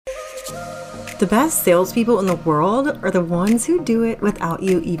The best salespeople in the world are the ones who do it without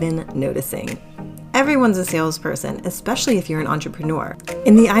you even noticing. Everyone's a salesperson, especially if you're an entrepreneur.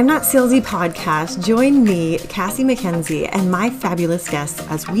 In the I'm Not Salesy podcast, join me, Cassie McKenzie, and my fabulous guests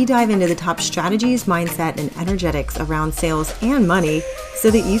as we dive into the top strategies, mindset, and energetics around sales and money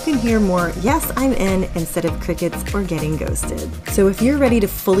so that you can hear more, yes, I'm in, instead of crickets or getting ghosted. So if you're ready to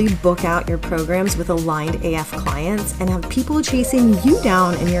fully book out your programs with aligned AF clients and have people chasing you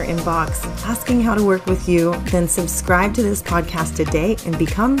down in your inbox, asking how to work with you, then subscribe to this podcast today and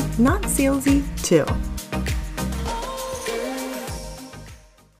become not salesy too.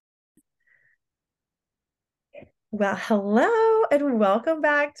 Well, hello and welcome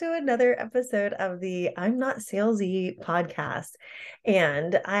back to another episode of the I'm Not Salesy podcast.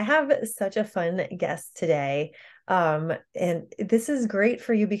 And I have such a fun guest today. And this is great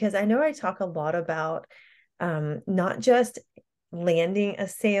for you because I know I talk a lot about not just landing a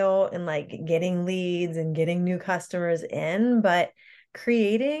sale and like getting leads and getting new customers in, but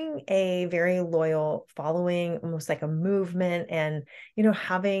creating a very loyal following, almost like a movement, and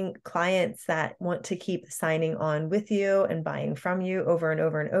having clients that want to keep signing on with you and buying from you over and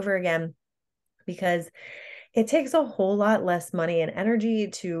over and over again, because it takes a whole lot less money and energy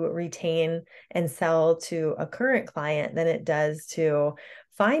to retain and sell to a current client than it does to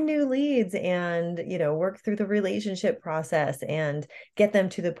find new leads and work through the relationship process and get them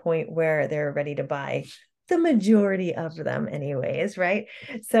to the point where they're ready to buy, the majority of them anyways, right?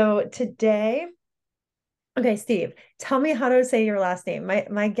 So today, okay, Steve, tell me how to say your last name.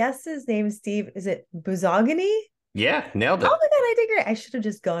 My guest's name, Steve, is it Buzogany? Yeah, nailed Oh it. my God, I did great. I should have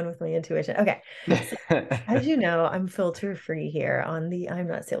just gone with my intuition. Okay. So, as you know, I'm filter free here on the I'm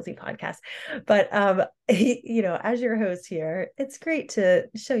Not Salesy podcast. But as your host here, it's great to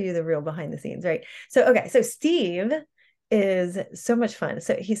show you the real behind the scenes, right? So okay, so Steve is so much fun.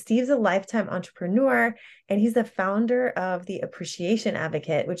 So Steve's a lifetime entrepreneur, and he's the founder of the Appreciation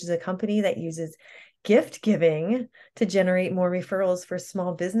Advocate, which is a company that uses gift giving to generate more referrals for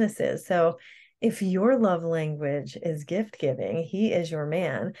small businesses. So if your love language is gift giving, he is your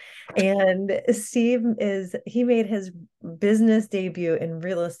man. And he made his business debut in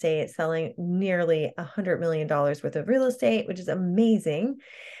real estate, selling nearly $100 million worth of real estate, which is amazing.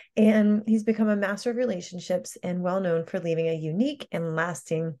 And he's become a master of relationships and well known for leaving a unique and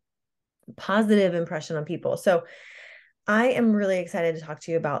lasting positive impression on people. So I am really excited to talk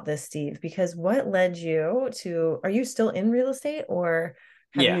to you about this, Steve, because what led you to, are you still in real estate or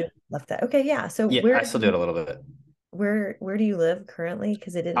have Yeah. you left that? Okay, yeah. So Yeah, I still do it a little bit. where do you live currently?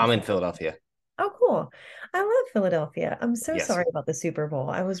 Because it didn't I'm in say. Philadelphia. Oh, cool. I love Philadelphia. I'm so Yes. sorry about the Super Bowl.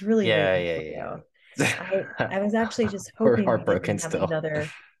 I was really Yeah, rooting yeah, for you. yeah. I was actually just We're hoping we heartbroken didn't have still. another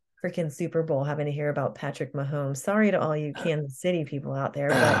freaking Super Bowl having to hear about Patrick Mahomes. Sorry to all you Kansas City people out there,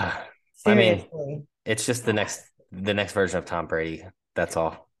 but I mean, seriously. it's just the next version of Tom Brady. That's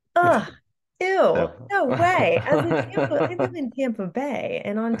all. Ugh, ew, So, no way. I live in Tampa Bay,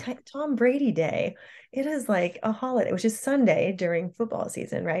 and on Tom Brady Day, it is like a holiday, which is Sunday during football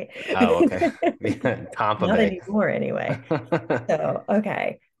season, right? oh, okay. Tampa Not Bay. anymore, anyway. So,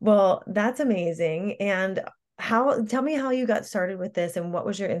 okay. Well, that's amazing. And tell me how you got started with this and what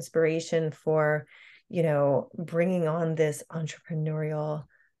was your inspiration for, bringing on this entrepreneurial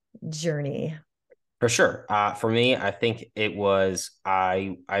journey? For sure. For me, I think it was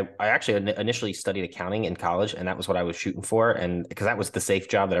I actually initially studied accounting in college, and that was what I was shooting for, and because that was the safe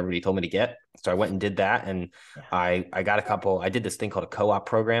job that everybody told me to get. So I went and did that, and Yeah. I got a couple. I did this thing called a co-op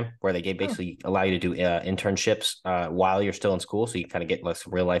program where they Oh, basically allow you to do internships while you're still in school, so you kind of get less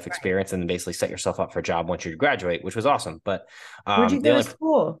real life right. experience, and then basically set yourself up for a job once you graduate, which was awesome. But Where'd you the go to only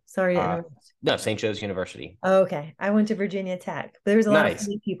school? Sorry to uh, interrupt. no, St. Joe's University. Oh, okay. I went to Virginia Tech. There's a lot of Nice,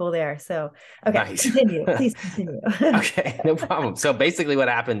 funny people there. So, okay, nice. continue. Please continue. Okay, no problem. So basically what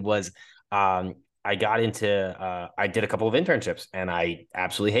happened was I got into I did a couple of internships and I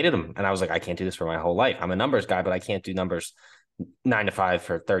absolutely hated them. And I was like, I can't do this for my whole life. I'm a numbers guy, but I can't do numbers 9 to 5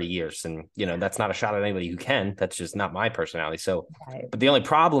 for 30 years. And Yeah. that's not a shot at anybody who can. That's just not my personality. So, Right. but the only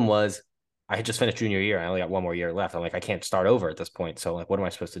problem was I had just finished junior year. I only got one more year left. I'm like, I can't start over at this point. So like, what am I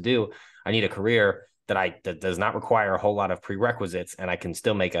supposed to do? I need a career that does not require a whole lot of prerequisites and I can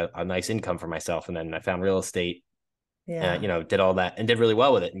still make a nice income for myself. And then I found real estate, Yeah. did all that and did really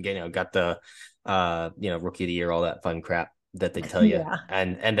well with it, and got the rookie of the year, all that fun crap that they tell you, Yeah.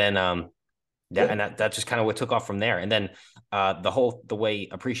 and then yeah, and that just kind of what took off from there. And then the way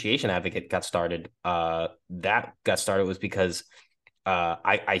Appreciation Advocate got started, that got started was because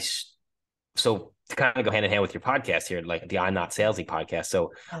I so to kind of go hand in hand with your podcast here, like the I'm Not Salesy podcast.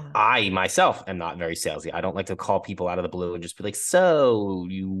 So Uh, I myself am not very salesy. I don't like to call people out of the blue and just be like, so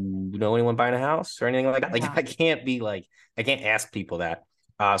you know anyone buying a house or anything like that? Like, Yeah. I can't ask people that.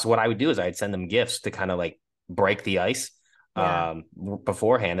 So what I would do is I'd send them gifts to kind of like break the ice Yeah.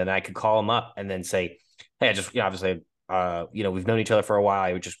 beforehand. And I could call them up and then say, hey, I just, obviously, we've known each other for a while.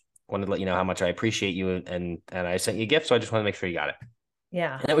 I would just wanted to let you know how much I appreciate you. And I sent you a gift. So I just want to make sure you got it.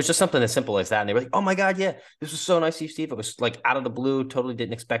 Yeah. And it was just something as simple as that. And they were like, oh my God, yeah, this was so nice of you, Steve. It was like out of the blue, totally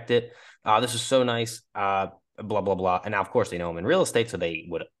didn't expect it. This is so nice. Blah, blah, blah. And now, of course, they know I'm in real estate. So they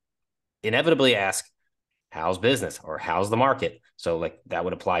would inevitably ask, how's business or how's the market? So like that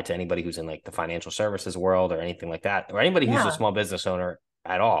would apply to anybody who's in like the financial services world or anything like that, or anybody who's a Yeah. small business owner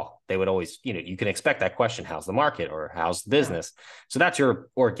at all. They would always, you can expect that question, how's the market or how's the Yeah. business? So that's your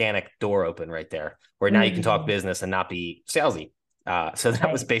organic door open right there, where now you can talk Mhm. business and not be salesy. So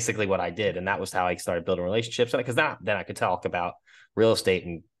that was Right. basically what I did. And that was how I started building relationships. Because then I could talk about real estate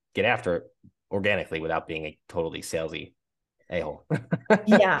and get after it organically without being a totally salesy a-hole.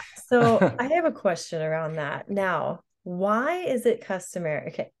 Yeah. So I have a question around that. Now, why is it customary?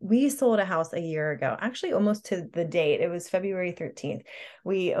 Okay, we sold a house a year ago, actually almost to the date. It was February 13th.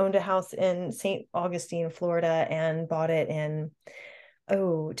 We owned a house in St. Augustine, Florida, and bought it in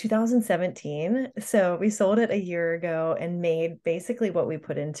 2017. So we sold it a year ago and made basically what we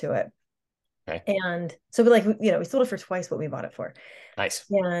put into it. Okay. And so we sold it for twice what we bought it for. Nice.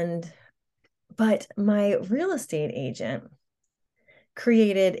 And but my real estate agent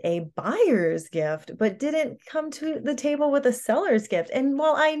created a buyer's gift, but didn't come to the table with a seller's gift. And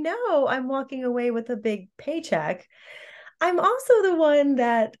while I know I'm walking away with a big paycheck, I'm also the one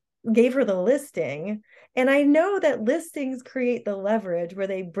that gave her the listing. And I know that listings create the leverage where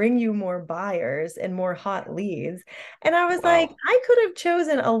they bring you more buyers and more hot leads. And I was like, Wow. I could have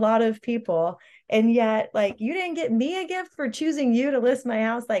chosen a lot of people. And yet, like, you didn't get me a gift for choosing you to list my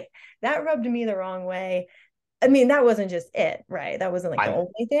house. Like, that rubbed me the wrong way. I mean, that wasn't just it, right? That wasn't like the I'm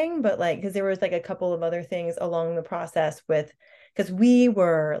only thing, but like, because there was like a couple of other things along the process because we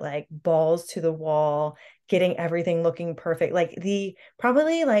were like balls to the wall, getting everything looking perfect. Like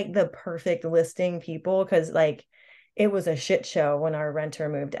probably like the perfect listing people, because like it was a shit show when our renter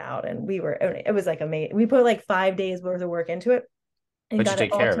moved out and it was like amazing. We put like 5 days worth of work into it and But you got it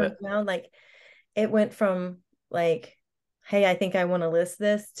take all care of turned it. around. Like it went from like, hey, I think I want to list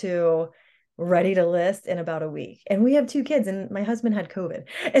this to ready to list in about a week. And we have two kids, and my husband had COVID.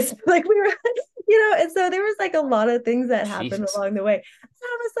 It's like we were, and so there was like a lot of things that happened Jesus. along the way. So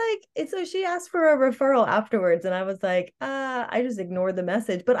I was like, and so she asked for a referral afterwards, and I was like, I just ignored the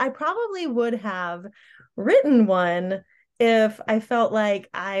message, but I probably would have written one if I felt like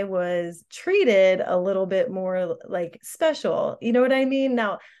I was treated a little bit more like special. You know what I mean?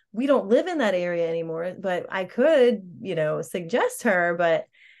 Now, we don't live in that area anymore, but I could, suggest her, but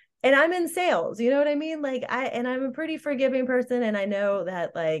and I'm in sales, you know what I mean? Like I'm a pretty forgiving person and I know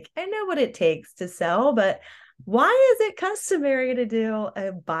that like I know what it takes to sell, but why is it customary to do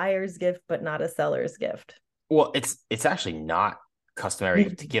a buyer's gift but not a seller's gift? Well, it's actually not customary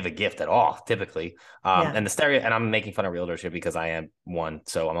to give a gift at all, typically. Yeah. And and I'm making fun of realtors here because I am one,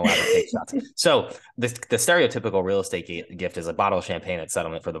 so I'm allowed to take shots. So the stereotypical real estate gift is a bottle of champagne at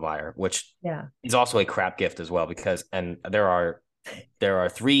settlement for the buyer, which Yeah. is also a crap gift as well because there are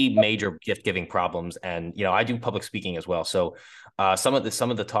three major gift giving problems, and I do public speaking as well. So some of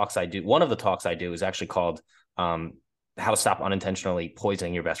the talks I do, one of the talks I do is actually called how to stop unintentionally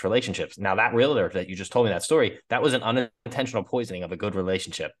poisoning your best relationships. Now, that realtor that you just told me that story, that was an unintentional poisoning of a good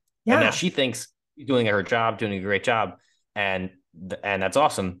relationship. And now Yeah. she thinks she's doing her job, doing a great job. And that's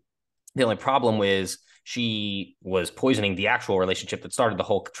awesome. The only problem is she was poisoning the actual relationship that started the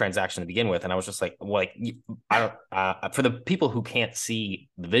whole transaction to begin with. And I was just like, I don't, for the people who can't see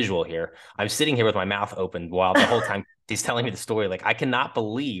the visual here, I'm sitting here with my mouth open while the whole time he's telling me the story. Like, I cannot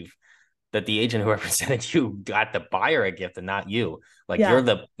believe that the agent who represented you got the buyer a gift and not you. Like, you're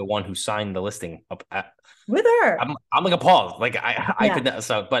Yeah. the one who signed the listing up. With her. I'm like appalled. Like I Yeah. could not,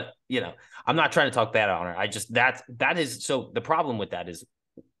 so, but I'm not trying to talk bad on her. I just that is so the problem with that is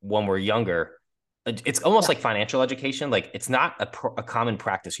when we're younger, it's almost Yeah. like financial education. Like, it's not a common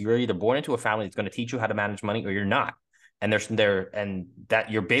practice. You're either born into a family that's going to teach you how to manage money, or you're not. And and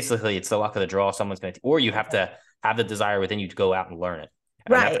that you're basically, it's the luck of the draw. Someone's going to, or you have to have the desire within you to go out and learn it.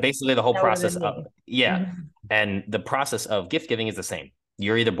 And that's Right. basically the whole That would have process been of, me. yeah. Mhm. And the process of gift giving is the same.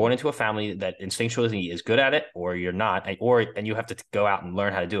 You're either born into a family that instinctually is good at it, or you're not, and you have to go out and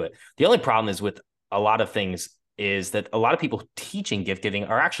learn how to do it. The only problem is with a lot of things is that a lot of people teaching gift giving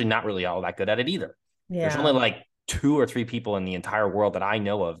are actually not really all that good at it either. There's only Yeah. like two or three people in the entire world that I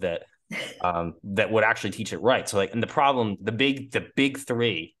know of that would actually teach it right. So like, and the problem, the big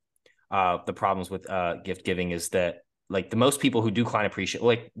three, the problems with gift giving is that like the most people who do client appreciate,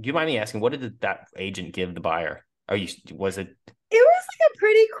 like, do you mind me asking, what did that agent give the buyer? Was it? It was like a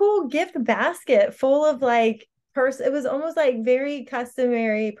pretty cool gift basket full of like it was almost like very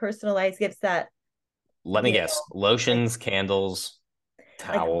customary personalized gifts that, Let me you guess, know, like lotions, candles, like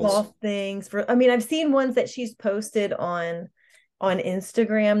towels. golf things for, I mean, I've seen ones that she's posted on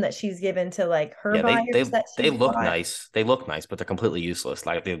Instagram that she's given to like her Yeah, buyers that they she's look bought. nice. They look nice, but they're completely useless.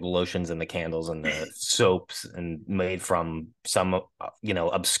 Like the lotions and the candles and the soaps and made from some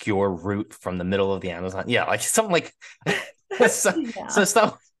obscure root from the middle of the Amazon. Yeah, like something like so, Yeah.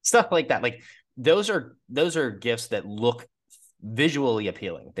 so stuff like that. Like those are gifts that look visually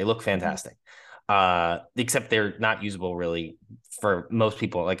appealing. They look fantastic. Except they're not usable really for most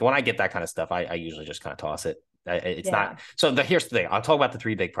people. Like when I get that kind of stuff, I usually just kind of toss it. It's not. Yeah. So here's the thing. I'll talk about the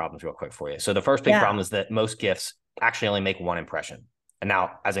three big problems real quick for you. So the first big Yeah. problem is that most gifts actually only make one impression. And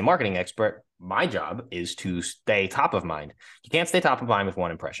now, as a marketing expert, my job is to stay top of mind. You can't stay top of mind with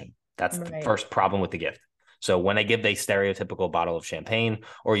one impression. That's the Right. first problem with the gift. So when I give a stereotypical bottle of champagne,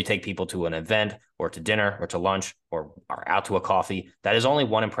 or you take people to an event, or to dinner, or to lunch, or out to a coffee, that is only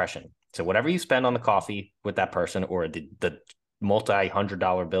one impression. So whatever you spend on the coffee with that person, or the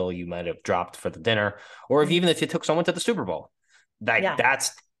multi-$100 bill you might have dropped for the dinner, or Mhm. even if you took someone to the Super Bowl, like Yeah.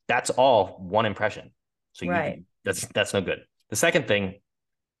 that's all one impression. So Right. that's no good. The second thing,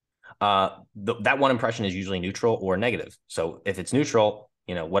 that one impression is usually neutral or negative. So if it's neutral,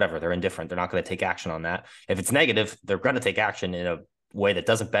 whatever, they're indifferent. They're not going to take action on that. If it's negative, they're going to take action in a way that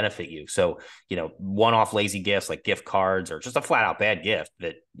doesn't benefit you. So, one-off lazy gifts like gift cards, or just a flat out bad gift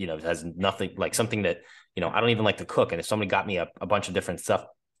that, has nothing, like something that, I don't even like to cook. And if somebody got me a bunch of different stuff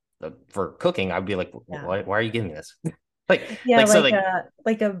for cooking, I'd be like, Yeah. why are you giving me this? like, Yeah, like, so like,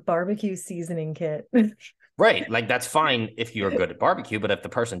 like a barbecue seasoning kit. right. Like that's fine if you're good at barbecue, but if the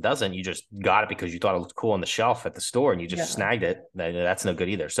person doesn't, you just got it because you thought it looked cool on the shelf at the store and you just Yeah. snagged it. That's no good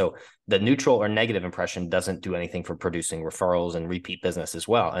either. So the neutral or negative impression doesn't do anything for producing referrals and repeat business as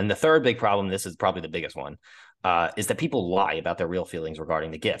well. And the third big problem, this is probably the biggest one, is that people lie about their real feelings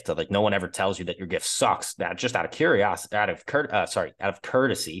regarding the gift. So like no one ever tells you that your gift sucks. That just out of curiosity, out of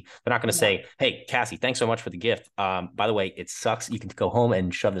courtesy, they're not going to Yeah. say, "Hey, Cassie, thanks so much for the gift. By the way, it sucks. You can go home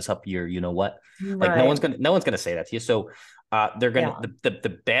and shove this up your, you know what." Like Right. no one's gonna say that to you. So they're gonna Yeah.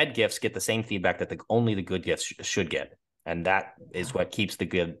 the bad gifts get the same feedback that only the good gifts should get, and that is Yeah. what keeps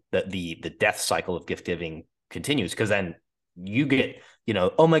the death cycle of gift giving continues. Because then you get,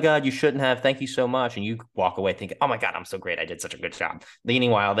 oh my God, you shouldn't have. Thank you so much, and you walk away thinking, oh my God, I'm so great. I did such a good job.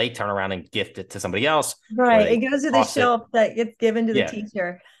 Meanwhile, they turn around and gift it to somebody else, or Right. It they goes to the toss it. shelf that gets given to the Yeah,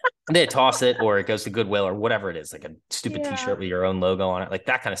 teacher. they toss it, or it goes to Goodwill or whatever it is, like a stupid Yeah. T-shirt with your own logo on it, like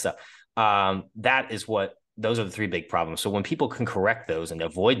that kind of stuff. That is what those are the three big problems. So when people can correct those and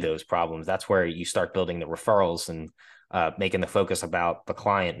avoid those problems, that's where you start building the referrals and making the focus about the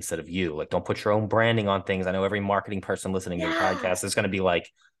client instead of you. Like, don't put your own branding on things. I know every marketing person listening to the Yeah. podcast is going to be like,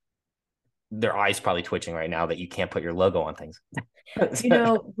 their eyes probably twitching right now that you can't put your logo on things.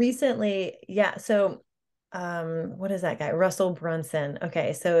 Recently, yeah. So, what is that guy? Russell Brunson.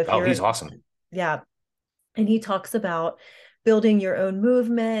 Okay. So if Oh, you're, he's awesome. yeah, and he talks about building your own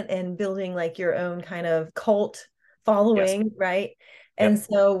movement and building like your own kind of cult Yes. following, right? And Yep.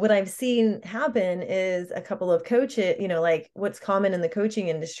 so what I've seen happen is a couple of coaches, like what's common in the coaching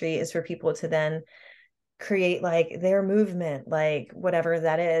industry is for people to then create like their movement, like whatever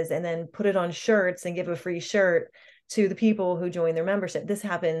that is, and then put it on shirts and give a free shirt to the people who join their membership. This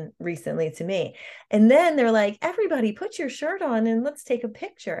happened recently to me. And then they're like, everybody put your shirt on and let's take a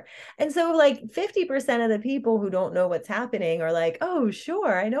picture. And so like 50% of the people who don't know what's happening are like, oh,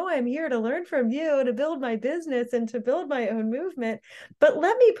 sure, I know I'm here to learn from you to build my business and to build my own movement, but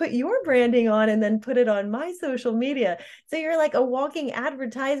let me put your branding on and then put it on my social media. So you're like a walking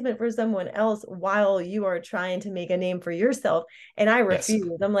advertisement for someone else while you are trying to make a name for yourself. And I Yes.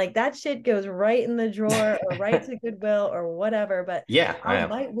 refuse. I'm like, that shit goes right in the drawer or right to Goodwill or whatever. But Yeah, I I am.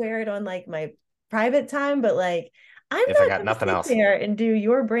 might wear it on like my private time, but like I'm If I not got going to nothing sit else. there and do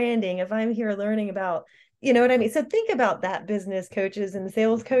your branding if I'm here learning about, you know what I mean? So think about that, business coaches and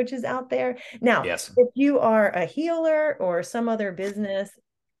sales coaches out there. Now, Yes. if you are a healer or some other business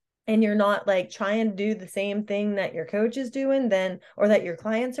and you're not like trying to do the same thing that your coach is doing, then, or that your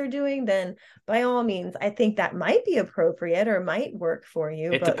clients are doing, then by all means, I think that might be appropriate or might work for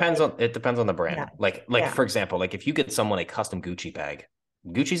you. But like, It depends on the yeah, brand. Like yeah, for example, like if you get someone a custom Gucci bag,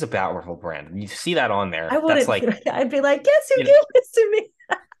 Gucci's a powerful brand. You see that on I there. That's wouldn't, like, I'd be like, guess who you know, gave this to me?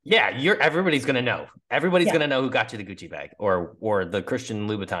 Yeah, everybody's gonna know. Everybody's Yeah. gonna know who got you the Gucci bag or the Christian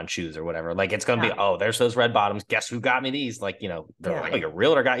Louboutin shoes or whatever. Like it's gonna be, Yeah. oh, there's those red bottoms. Guess who got me these? Like, they're like, Yeah. oh, your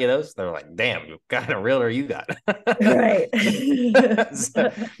realtor got you those. They're like, damn, you got a realtor you got. Right.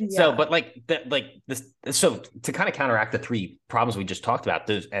 so, Yeah. but like this, so to kind of counteract the three problems we just talked about,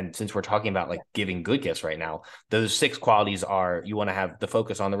 those, and since we're talking about like giving good gifts right now, those six qualities are: you want to have the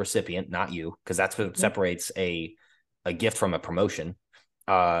focus on the recipient, not you, because that's what Mhm. separates a gift from a promotion,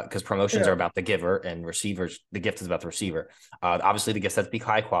 because promotions are True. about the giver and receivers, the gift is about the receiver. Obviously the gifts have to be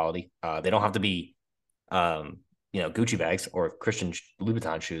high quality. They don't have to be um Gucci bags or Christian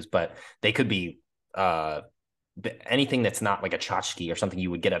Louboutin shoes, but they could be uh anything that's not like a tchotchke or something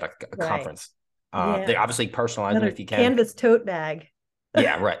you would get at a Right. conference. They Yeah. obviously personalize them Another if you can. canvas tote bag.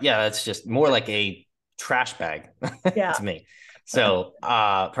 Yeah, right. Yeah, that's just more like a trash bag Yeah. to me. So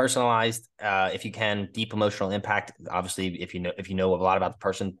personalized, if you can, deep emotional impact. Obviously, if you know a lot about the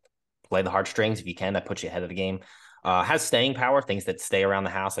person, play the heartstrings. If you can, that puts you ahead of the game. Has staying power, things that stay around the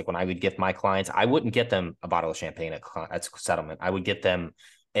house. Like when I would gift my clients, I wouldn't get them a bottle of champagne at settlement. I would get them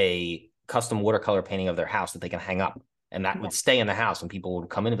a custom watercolor painting of their house that they can hang up, and that Yeah. would stay in the house. And people would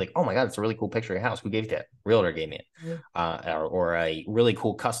come in and be like, "Oh my god, it's a really cool picture of your house. Who gave you that? Realtor gave me it." Or a really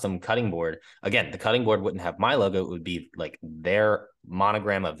cool custom cutting board. Again, the cutting board wouldn't have my logo. It would be like their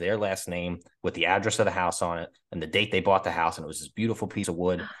monogram of their last name with the address of the house on it and the date they bought the house. And it was this beautiful piece of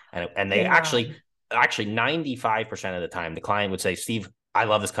wood. And they Yeah. actually 95% of the time, the client would say, Steve, I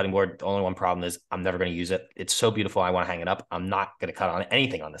love this cutting board. The only one problem is I'm never going to use it. It's so beautiful. I want to hang it up. I'm not going to cut on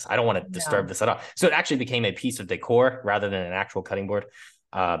anything on this. I don't want to Yeah. disturb this at all. So it actually became a piece of decor rather than an actual cutting board,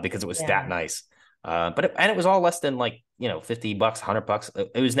 because it was that Yeah. nice. But it was all less than like, $50, $100.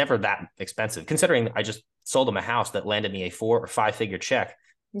 It was never that expensive considering I just sold them a house that landed me a 4 or 5 figure check.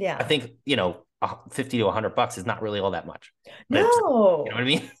 I Yeah. think, 50 to $100 is not really all that much, but you know No. what I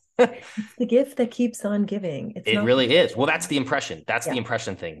mean? It's the gift that keeps on giving. It's It not the really gift is. Well, that that's costs. the impression. That's the Yeah.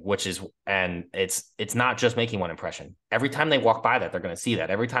 impression thing, which is, and it's not just making one impression. Every time they walk by that, they're going to see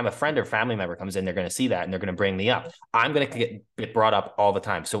that. Every time a friend or family member comes in, they're going to see that and they're going to bring me up. I'm going to get brought up all the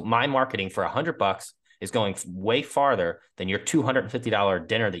time. So my marketing for $100 is going way farther than your $250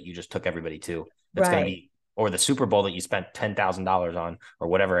 dinner that you just took everybody to. That's going to Right. be, or the Super Bowl that you spent $10,000 on, or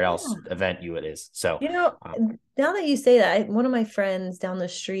whatever else Yeah. event it is. So, You know, um, now that you say that, one of my friends down the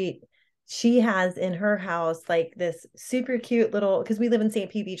street, she has in her house like this super cute little, because we live in St.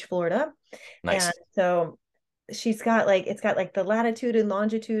 Pete Beach, Florida. And nice so she's got like, it's got like the latitude and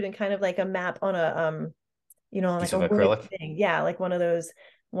longitude and kind of like a map on a, like piece a of wood acrylic. thing. Yeah, like one of those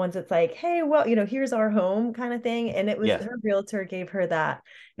ones that's like, hey, well, here's our home kind of thing. And it was Yeah, her realtor gave her that.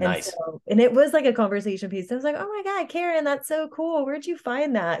 And nice. so, and it was like a conversation piece. I was like, oh my God, Karen, that's so cool. Where'd you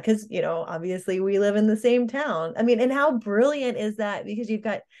find that? Because, obviously we live in the same town. I mean, and how brilliant is that? Because you've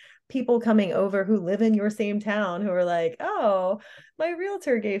got people coming over who live in your same town who are like, oh, my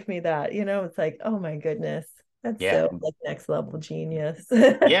realtor gave me that. It's like, oh my goodness. That's Yeah, so like next level genius.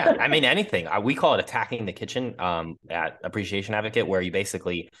 yeah, I mean anything. We call it attacking the kitchen at Appreciation Advocate, where we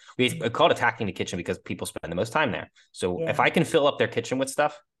call it attacking the kitchen because people spend the most time there. So if Yeah. I can fill up their kitchen with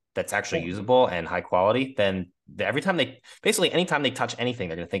stuff that's actually Yeah. usable and high quality, then every time anytime they touch anything,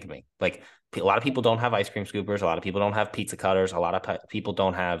 they're going to think of me. Like a lot of people don't have ice cream scoopers, a lot of people don't have pizza cutters, a lot of people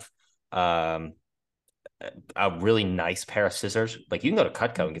don't have um, a really nice pair of scissors. Like you can go to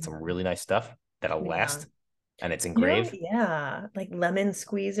Cutco and get some really nice stuff that'll Yeah. last, and it's engraved. Yeah, like lemon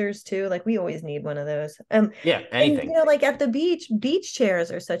squeezers too. Like we always need one of those. Yeah, And anything. like at the beach, beach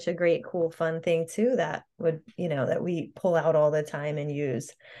chairs are such a great, cool, fun thing too that would, that we pull out all the time and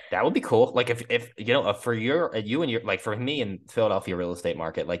use. That would be cool. Like if for you and your, like for me in Philadelphia real estate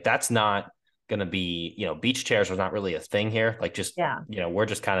market, like that's not gonna be, beach chairs are not really a thing here. Like just, Yeah. we're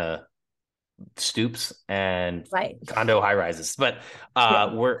just kind of stoops and Right. condo high rises. But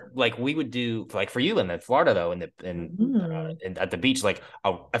Yeah. we're like we would do like for you in the Florida though, Mm. at the beach, like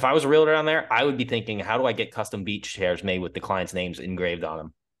if I was a realtor down there, I would be thinking, how do I get custom beach chairs made with the client's names engraved on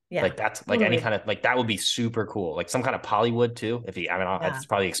them? Yeah. Like that's like any Totally. kind of like that would be super cool. Like some kind of polywood too. If you, I mean, Yeah. it's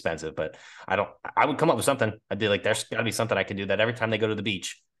probably expensive, but I would come up with something. I'd be like, there's got to be something I can do that every time they go to the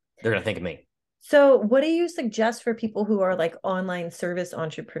beach, they're gonna think of me. So, what do you suggest for people who are like online service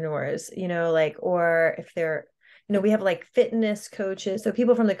entrepreneurs, like, or if they're, we have like fitness coaches, so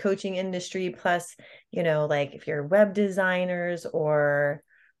people from the coaching industry, plus, like if you're web designers or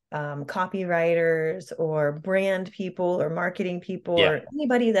copywriters or brand people or marketing people Yeah. or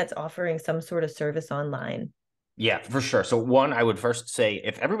anybody that's offering some sort of service online. Yeah, for sure. So one, I would first say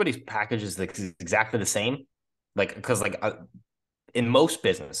if everybody's package is exactly the same, like because in most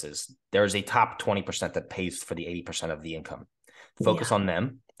businesses, there's a top 20% that pays for the 80% of the income. focus Yeah. on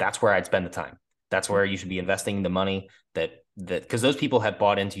them. That's where I'd spend the time. That's where you should be investing the money that because those people have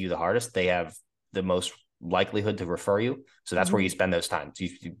bought into you the hardest. They have the most likelihood to refer you. So that's where you Mhm. spend those times.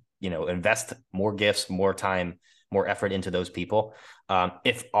 Invest more gifts, more time, more effort into those people.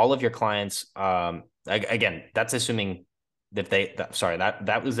 If all of your clients, again, that's assuming that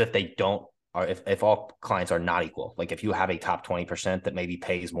that was if they don't, or if all clients are not equal. Like if you have a top 20% that maybe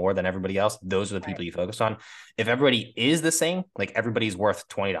pays more than everybody else, those are the Right. people you focus on. If everybody is the same, like everybody's worth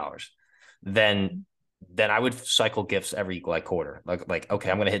 $20, then I would cycle gifts every like quarter. Like okay,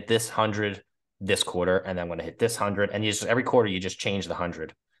 I'm gonna hit this 100 this quarter, and then I'm gonna hit this 100, and you just every quarter you just change the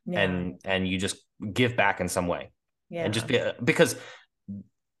 100, Yeah. and you just give back in some way, and just Yeah. because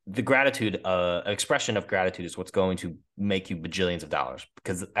the gratitude, expression of gratitude is what's going to make you bajillions of dollars,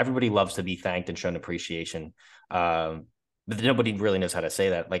 because everybody loves to be thanked and shown appreciation. But nobody really knows how to say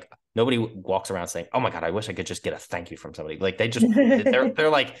that. Like nobody walks around saying, "Oh my God, I wish I could just get a thank you from somebody." Like they're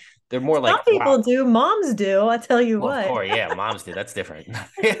more Some like, "Wow." people do. Moms do. I tell you Well, of what. course, yeah, moms do. That's different. Like,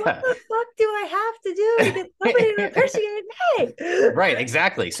 what Yeah. the fuck do I have to do to get somebody to appreciate me? Right,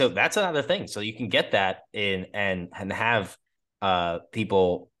 exactly. So that's another thing. So you can get that in and have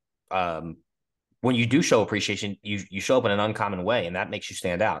people, when you do show appreciation, you show up in an uncommon way, and that makes you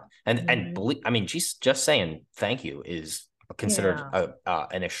stand out. And Mhm. believe, I mean, just saying thank you is considered Yeah.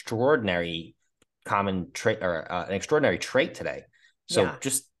 an extraordinary common trait, or an extraordinary trait today. So Yeah.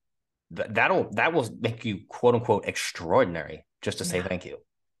 just that will make you quote unquote extraordinary just to say Yeah. thank you.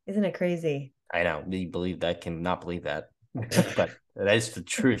 Isn't it crazy? I know you believe that, cannot believe that, but that is the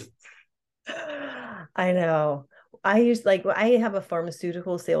truth. I know. I have a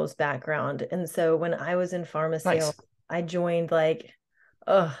pharmaceutical sales background. And so when I was in pharma sales, Nice. I joined like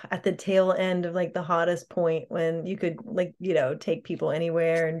at the tail end of like the hottest point when you could like, take people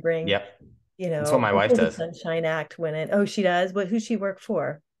anywhere and bring, Yep. That's what my wife before the does. Sunshine Act went in. Oh, she does? But who's she work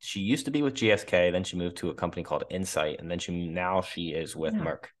for? She used to be with GSK, then she moved to a company called Insight, and then she is with Yeah.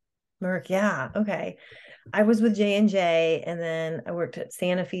 Merck. Merck, yeah. Okay. I was with J&J and then I worked at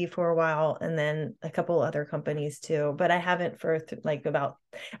Sanofi for a while and then a couple other companies too, but I haven't for like about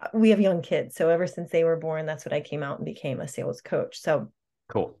we have young kids, so ever since they were born that's what I came out and became a sales coach. So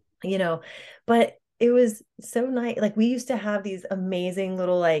Cool. you know, but it was so nice. Like we used to have these amazing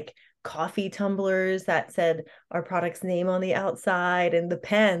little like coffee tumblers that said our product's name on the outside and the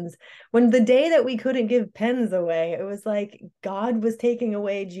pens. When the day that we couldn't give pens away, it was like God was taking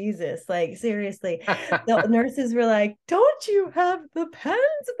away Jesus. Like seriously, the nurses were like, "Don't you have the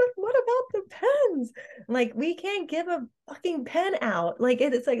pens? But what about the pens? Like we can't give a fucking pen out. Like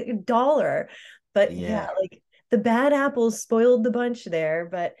it's like $1." But yeah, Yeah. like the bad apples spoiled the bunch there,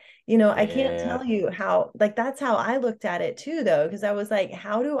 but I can't Yeah. tell you how, like, that's how I looked at it too, though, because I was like,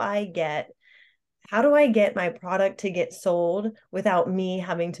 how do I get my product to get sold without me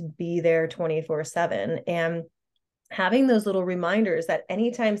having to be there 24/7? And having those little reminders that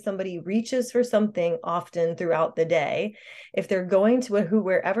anytime somebody reaches for something often throughout the day, if they're going to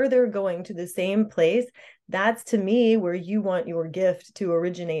wherever they're going to the same place, that's to me where you want your gift to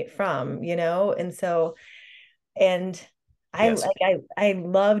originate from, And so and I Yes. like I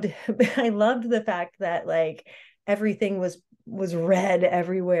loved I loved the fact that like everything was red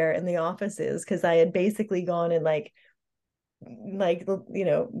everywhere in the offices because I had basically gone and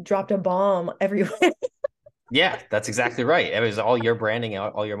dropped a bomb everywhere. Yeah, that's exactly right. It was all your branding,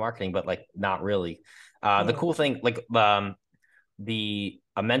 all your marketing, but like not really. The Yeah. cool thing, like the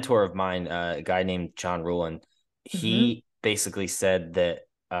a mentor of mine, a guy named John Rulin, Hmm. he basically said that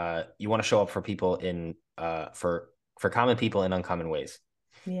you want to show up for people for common people in uncommon ways.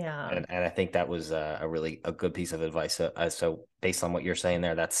 Yeah. And I think that was a really a good piece of advice. So based on what you're saying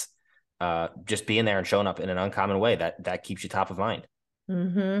there, that's just being there and showing up in an uncommon way that keeps you top of mind.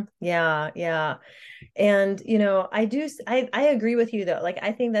 Yeah, yeah. And I agree with you though. Like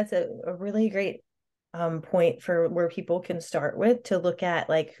I think that's a really great point for where people can start with to look at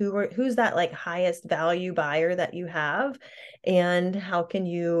like who's that like highest value buyer that you have and how can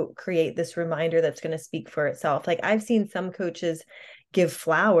you create this reminder that's going to speak for itself. Like I've seen some coaches give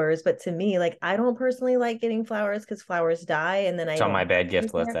flowers, but to me, like I don't personally like getting flowers because flowers die and then I It's on don't my have bad to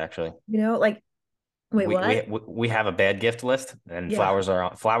gift list, care. actually. Like wait, we what? we we have a bad gift list, and Yeah. flowers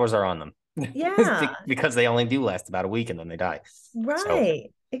are on them Yeah. because they only do last about a week and then they die. So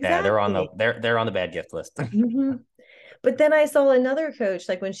Right. yeah, Exactly. they're on the bad gift list. Hmm. But then I saw another coach,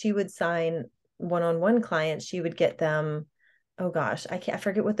 like when she would sign one-on-one clients, she would get them, oh gosh, I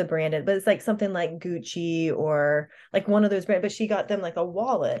forget what the brand is, but it's like something like Gucci or like one of those brands, but she got them like a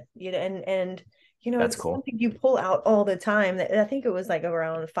wallet, and That's it's cool. something you pull out all the time. That I think it was like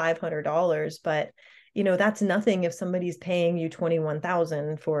around $500, but that's nothing if somebody's paying you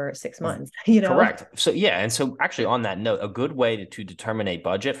 21,000 for 6 months, you know? Correct. So yeah, and so actually on that note, a good way to determine a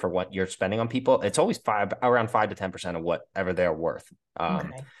budget for what you're spending on people, it's always around 5 to 10% of whatever they're worth. Okay.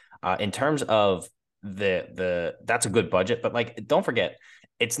 In terms of that's a good budget, but like don't forget,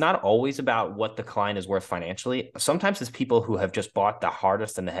 it's not always about what the client is worth financially. Sometimes it's people who have just bought the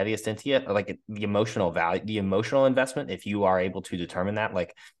hardest and the heaviest into you, like the emotional value, the emotional investment. If you are able to determine that,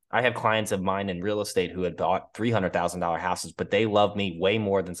 like I have clients of mine in real estate who had bought $300,000 houses, but they love me way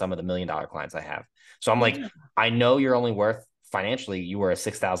more than some of the $1 million clients I have. So I'm like, Yeah. I know you're only worth financially, you were a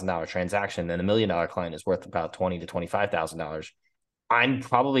 $6,000 transaction, and $1 million client is worth about $20,000 to $25,000. I'm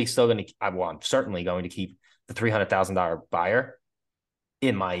probably still going to, well, I'm certainly going to keep the $300,000 buyer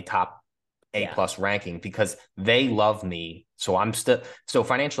in my top A Yeah. plus ranking because they love me. So so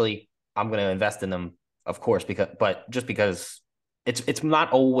financially, I'm going to invest in them, of course, but just because it's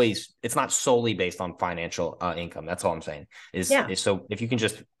not solely based on financial income. That's all I'm saying Yeah. is so if you can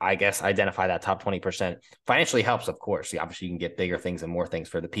just, I guess, identify that top 20% financially helps, of course. Obviously you can get bigger things and more things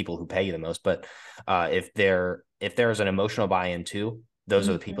for the people who pay you the most. But if there's an emotional buy-in too, those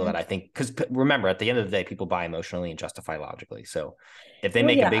are the people Mhm. that I think, because remember, at the end of the day, people buy emotionally and justify logically. So if they Well,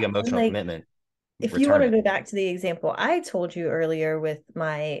 make a yeah. big And emotional like, commitment, if you want return to it. go back to the example I told you earlier with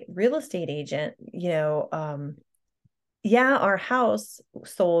my real estate agent, yeah, our house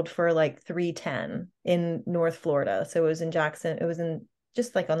sold for like 310 in North Florida. So it was in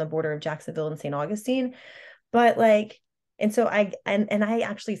just like on the border of Jacksonville and St. Augustine. But like, and so I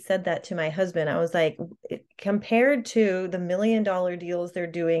actually said that to my husband. I was like, compared to the $1 million deals they're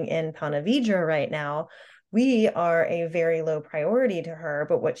doing in Ponte Vedra right now, we are a very low priority to her.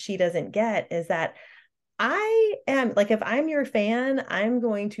 But what she doesn't get is that I am like, if I'm your fan, I'm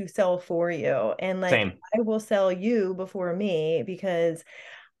going to sell for you. And like, Same. I will sell you before me because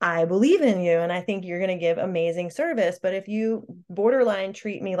I believe in you and I think you're going to give amazing service. But if you borderline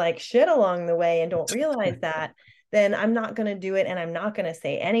treat me like shit along the way and don't realize that, then I'm not going to do it. And I'm not going to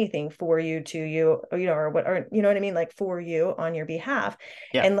say anything for you to you, or what, or, you know what I mean? Like for you on your behalf.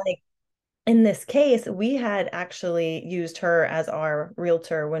 Yeah. And like, in this case, we had actually used her as our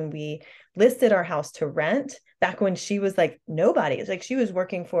realtor when we listed our house to rent back when she was like nobody. It's like she was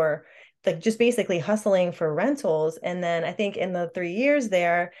working for like just basically hustling for rentals. And then I think in the 3 years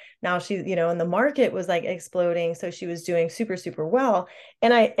there, now she, and the market was like exploding. So she was doing super, super well.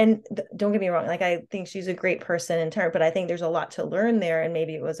 And don't get me wrong, like I think she's a great person in turn, but I think there's a lot to learn there. And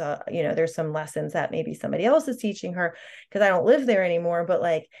maybe it was there's some lessons that maybe somebody else is teaching her because I don't live there anymore. But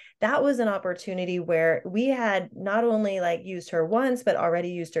like that was an opportunity where we had not only like used her once, but already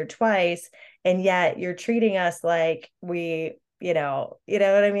used her twice. And yet you're treating us like you know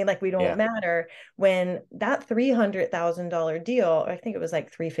what I mean? Like we don't Yeah. matter when that $300,000 deal, I think it was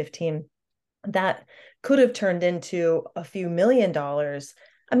like 315, that could have turned into a few $1 million.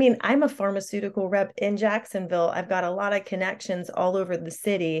 I mean, I'm a pharmaceutical rep in Jacksonville. I've got a lot of connections all over the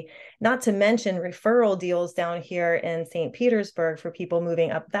city, not to mention referral deals down here in St. Petersburg for people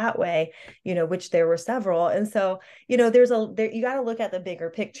moving up that way, which there were several. And so, you got to look at the bigger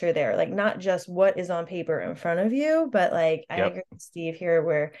picture there, like not just what is on paper in front of you, but like I Yep. agree with Steve here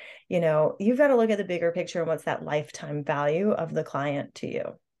where, you've got to look at the bigger picture and what's that lifetime value of the client to you.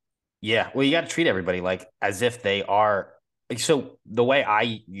 Yeah. Well, you got to treat everybody like as if they are. So the way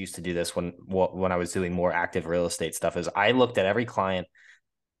I used to do this when I was doing more active real estate stuff is I looked at every client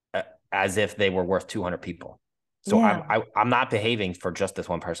as if they were worth 200 people. So Yeah. I'm not behaving for just this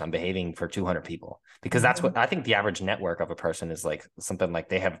one person. I'm behaving for 200 people because that's Mhm. what I think the average network of a person is like something like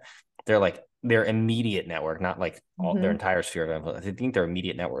they're like their immediate network, not like their Mhm. entire sphere of influence. I think their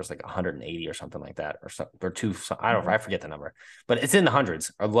immediate network is like 180 or something like that, or two. I don't know. Mhm. I forget the number, but it's in the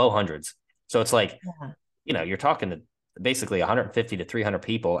hundreds or low hundreds. So it's like, Yeah. you're talking to basically 150 to 300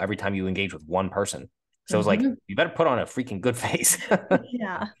 people every time you engage with one person. So it's like, Mhm. you better put on a freaking good face.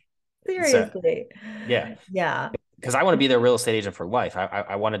 Yeah. So Seriously. yeah, Yeah. because I want to be their real estate agent for life.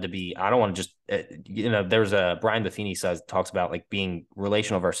 I wanted to be. I don't want to just. There's a Brian Buffini talks about like being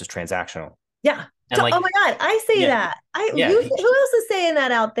relational versus transactional, Yeah. and Oh like my God, I say yeah, that. I who yeah. else is saying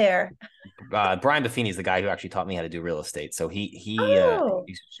that out there? Brian Buffini is the guy who actually taught me how to do real estate. So Oh,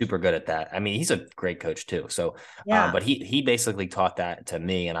 he's super good at that. I mean, he's a great coach too. So, yeah. but he basically taught that to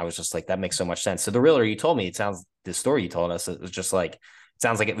me, and I was just like, that makes so much sense. So the realtor you told me, the story you told us, it was just like, it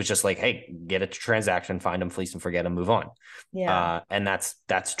sounds like it was just like, hey, get a transaction, find them, fleece them, forget them, move on. Yeah. And that's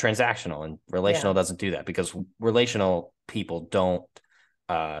transactional, and relational Yeah. doesn't do that because relational people don't.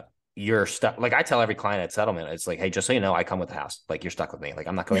 Uh, you're stuck. Like I tell every client at settlement, it's like, hey, just so you know, I come with the house. Like you're stuck with me. Like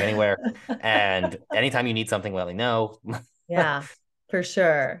I'm not going anywhere. And anytime you need something, let me know. Yeah, for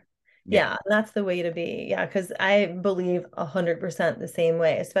sure. Yeah. Yeah, that's the way to be. Yeah, because I believe 100% the same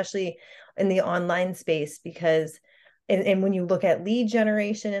way, especially in the online space, because and when you look at lead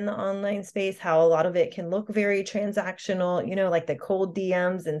generation in the online space, how a lot of it can look very transactional, like the cold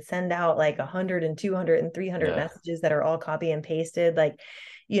DMs and send out like 100 and 200 and 300 Yeah. messages that are all copy and pasted, like,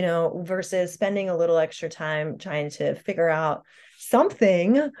 versus spending a little extra time trying to figure out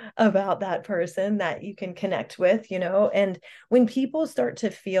something about that person that you can connect with, and when people start to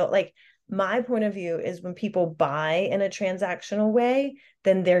feel like, my point of view is when people buy in a transactional way,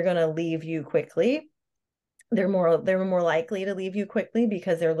 then they're going to leave you quickly. They're more likely to leave you quickly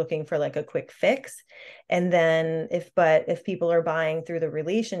because they're looking for like a quick fix. And then if people are buying through the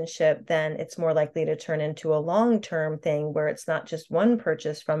relationship, then it's more likely to turn into a long-term thing where it's not just one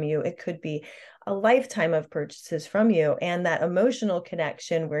purchase from you, it could be a lifetime of purchases from you, and that emotional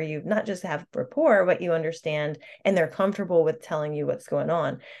connection where you not just have rapport, but you understand and they're comfortable with telling you what's going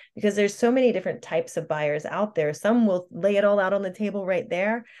on, because there's so many different types of buyers out there. Some will lay it all out on the table right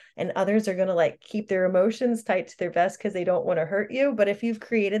there, and others are going to like keep their emotions tight to their vest because they don't want to hurt you. But if you've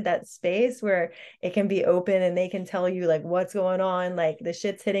created that space where it can be open and they can tell you like what's going on, like the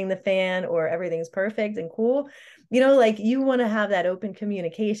shit's hitting the fan or everything's perfect and cool, like you want to have that open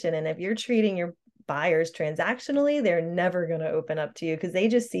communication. And if you're treating your buyers transactionally, they're never going to open up to you because they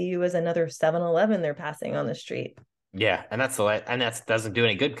just see you as another 7-Eleven they're passing on the street. Yeah. That doesn't do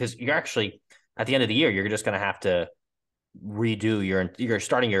any good because you're actually at the end of the year, you're just going to have to redo you're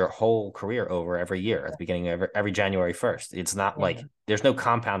starting your whole career over every year at the beginning of every January 1st. It's not Yeah. like there's no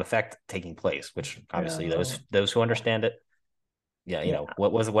compound effect taking place, which obviously No. those who understand it, yeah, Yeah.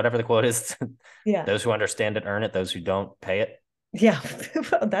 whatever the quote is, Yeah. those who understand it earn it, those who don't pay it. Yeah.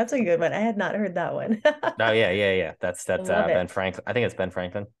 That's a good one. I had not heard that one. Oh yeah. I That's love Ben it. Franklin. I think it's Ben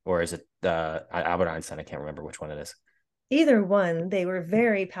Franklin, or is it Albert Einstein? I can't remember which one it is. Either one, they were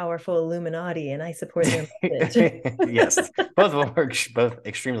very powerful Illuminati, and I support their message. Yes, both of them were both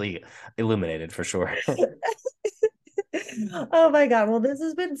extremely illuminated for sure. Oh my God. Well, this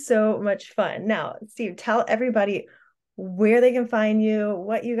has been so much fun. Now, Steve, tell everybody where they can find you,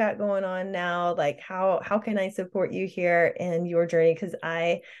 what you got going on now, like how can I support you here in your journey? Because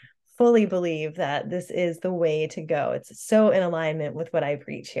I fully believe that this is the way to go. It's so in alignment with what I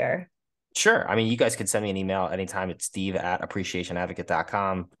preach here. Sure. I mean, you guys could send me an email anytime. It's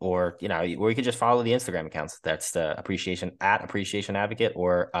steve@appreciationadvocate.com, or, or you could just follow the Instagram accounts. That's the appreciation advocate,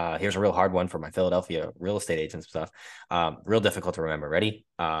 or here's a real hard one for my Philadelphia real estate agent stuff. Real difficult to remember. Ready?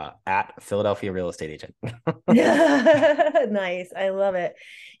 At Philadelphia real estate agent. Nice. I love it.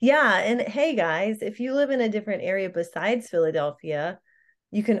 Yeah. And hey, guys, if you live in a different area besides Philadelphia,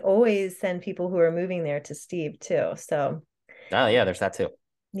 you can always send people who are moving there to Steve too. So, Oh yeah, there's that too.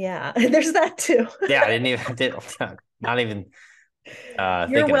 yeah, there's that too. Yeah, I didn't even not even You're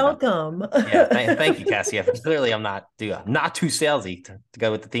thinking about. welcome. Yeah, thank you, Cassie. Yeah, clearly I'm not too salesy to go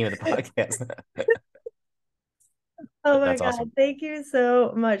with the theme of the podcast. Oh But my that's God. awesome. Thank you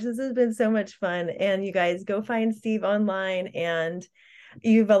so much. This has been so much fun. And you guys go find Steve online, and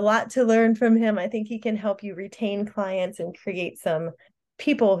you've a lot to learn from him. I think he can help you retain clients and create some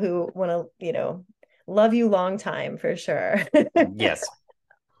people who want to, love you long time for sure. Yes,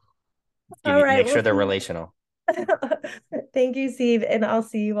 All right. make We'll sure they're see. relational. Thank you, Steve. And I'll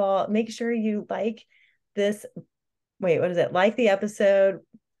see you all. Make sure you like this. Wait, what is it? Like the episode,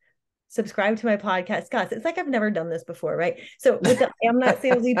 subscribe to my podcast. Gosh, it's like I've never done this before, right? So with the I'm Not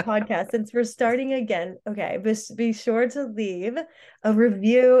Salesy podcast, since we're starting again, okay, be sure to leave a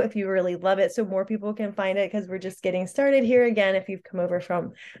review if you really love it so more people can find it, because we're just getting started here again. If you've come over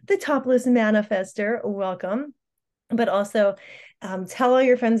from the Topless Manifester, welcome. But also tell all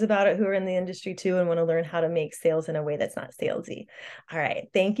your friends about it who are in the industry too and want to learn how to make sales in a way that's not salesy. All right.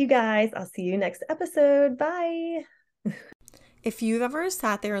 Thank you guys. I'll see you next episode. Bye. If you've ever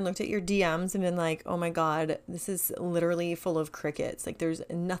sat there and looked at your DMs and been like, oh my God, this is literally full of crickets, like there's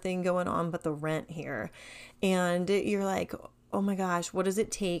nothing going on but the rent here. And you're like, oh my gosh, what does it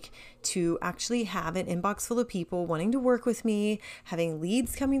take to actually have an inbox full of people wanting to work with me, having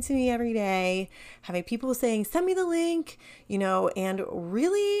leads coming to me every day, having people saying, send me the link, and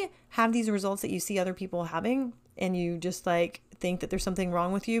really have these results that you see other people having, and you just like think that there's something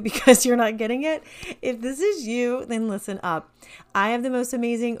wrong with you because you're not getting it. If this is you, then listen up. I have the most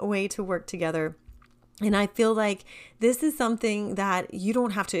amazing way to work together. And I feel like this is something that you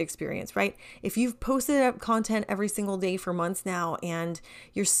don't have to experience, right? If you've posted up content every single day for months now and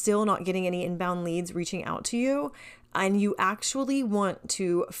you're still not getting any inbound leads reaching out to you, and you actually want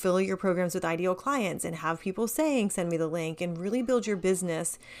to fill your programs with ideal clients and have people saying, send me the link, and really build your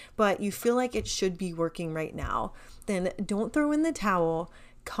business, but you feel like it should be working right now, then don't throw in the towel.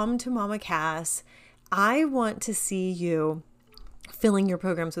 come to Mama Cass. I want to see you filling your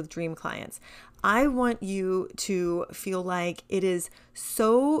programs with dream clients. I want you to feel like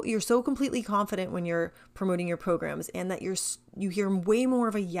you're so completely confident when you're promoting your programs, and that you hear way more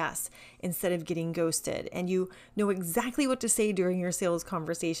of a yes instead of getting ghosted, and you know exactly what to say during your sales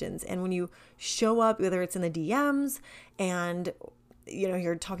conversations. And when you show up, whether it's in the DMs and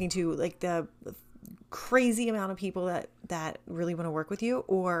you're talking to like the crazy amount of people that really want to work with you,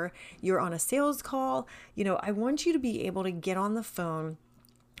 or you're on a sales call, I want you to be able to get on the phone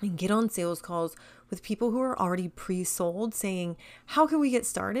and get on sales calls with people who are already pre-sold, saying, how can we get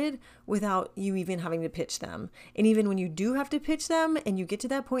started, without you even having to pitch them. And even when you do have to pitch them and you get to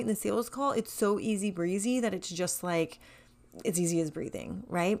that point in the sales call, it's so easy breezy that it's just like, it's easy as breathing,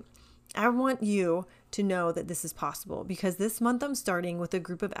 right? I want you to know that this is possible, because this month I'm starting with a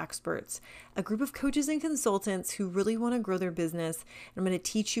group of experts, a group of coaches and consultants who really want to grow their business. And I'm going to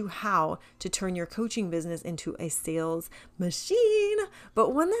teach you how to turn your coaching business into a sales machine,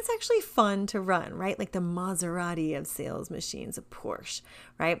 but one that's actually fun to run, right? Like the Maserati of sales machines, a Porsche,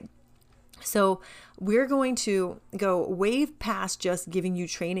 right? So we're going to go way past just giving you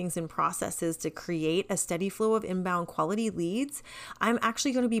trainings and processes to create a steady flow of inbound quality leads. I'm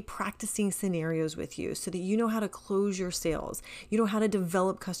actually going to be practicing scenarios with you so that you know how to close your sales, you know how to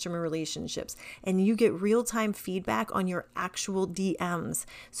develop customer relationships, and you get real-time feedback on your actual DMs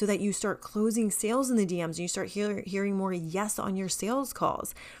so that you start closing sales in the DMs and you start hearing more yes on your sales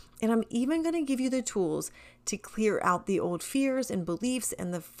calls. And I'm even going to give you the tools to clear out the old fears and beliefs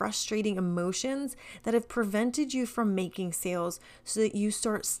and the frustrating emotions that have prevented you from making sales, so that you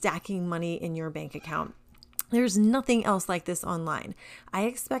start stacking money in your bank account. There's nothing else like this online. I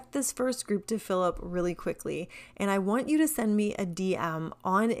expect this first group to fill up really quickly, and I want you to send me a DM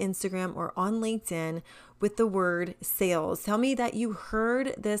on Instagram or on LinkedIn with the word sales. Tell me that you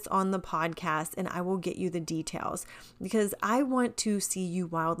heard this on the podcast, and I will get you the details, because I want to see you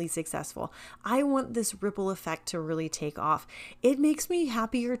wildly successful. I want this ripple effect to really take off. It makes me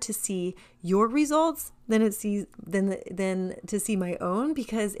happier to see your results than to see my own,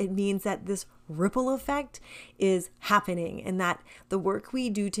 because it means that this ripple effect is happening, and that the work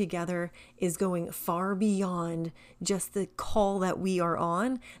we do together is going far beyond just the call that we are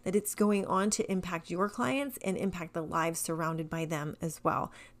on, that it's going on to impact your clients and impact the lives surrounded by them as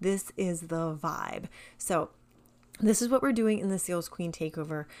well. This is the vibe. So this is what we're doing in the Sales Queen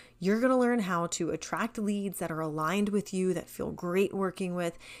Takeover. You're going to learn how to attract leads that are aligned with you, that feel great working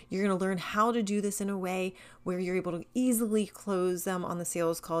with. You're going to learn how to do this in a way where you're able to easily close them on the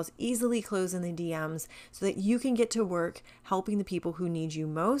sales calls, easily close in the DMs, so that you can get to work helping the people who need you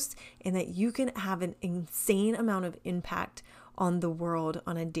most, and that you can have an insane amount of impact on the world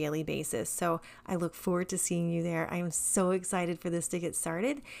on a daily basis. So I look forward to seeing you there. I am so excited for this to get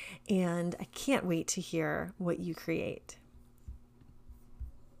started, and I can't wait to hear what you create.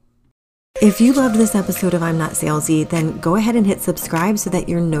 If you loved this episode of I'm Not Salesy, then go ahead and hit subscribe so that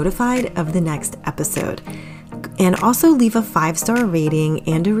you're notified of the next episode. And also leave a 5-star rating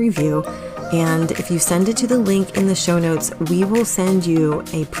and a review. And if you send it to the link in the show notes, we will send you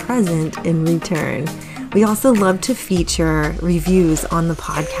a present in return. We also love to feature reviews on the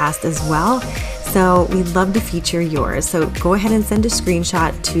podcast as well. So we'd love to feature yours. So go ahead and send a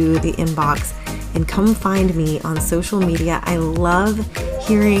screenshot to the inbox and come find me on social media. I love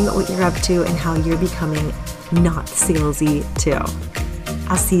hearing what you're up to and how you're becoming not salesy too.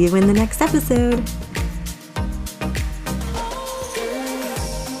 I'll see you in the next episode.